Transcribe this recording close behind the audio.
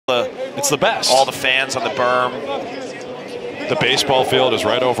It's the best. All the fans on the berm. The baseball field is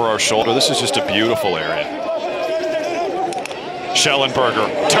right over our shoulder. This is just a beautiful area. Schellenberger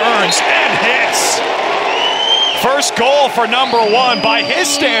turns and hits. First goal for number 1. By his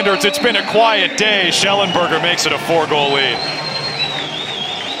standards, it's been a quiet day. Schellenberger makes it a 4-goal lead.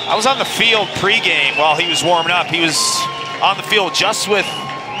 I was on the field pregame while he was warming up. He was on the field just with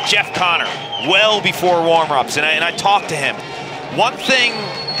Jeff Connor well before warm-ups, and I talked to him. One thing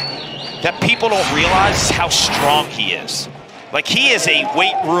that people don't realize is how strong he is. Like, he is a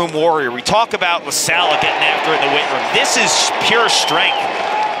weight room warrior. We talk about LaSalle getting after it in the weight room. This is pure strength.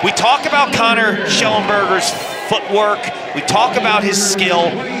 We talk about Connor Schellenberger's footwork. We talk about his skill,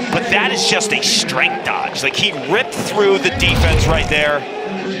 but that is just a strength dodge. Like, he ripped through the defense right there.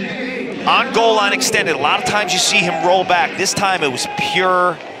 On goal line extended, a lot of times you see him roll back. This time it was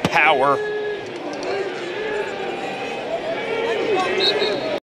pure power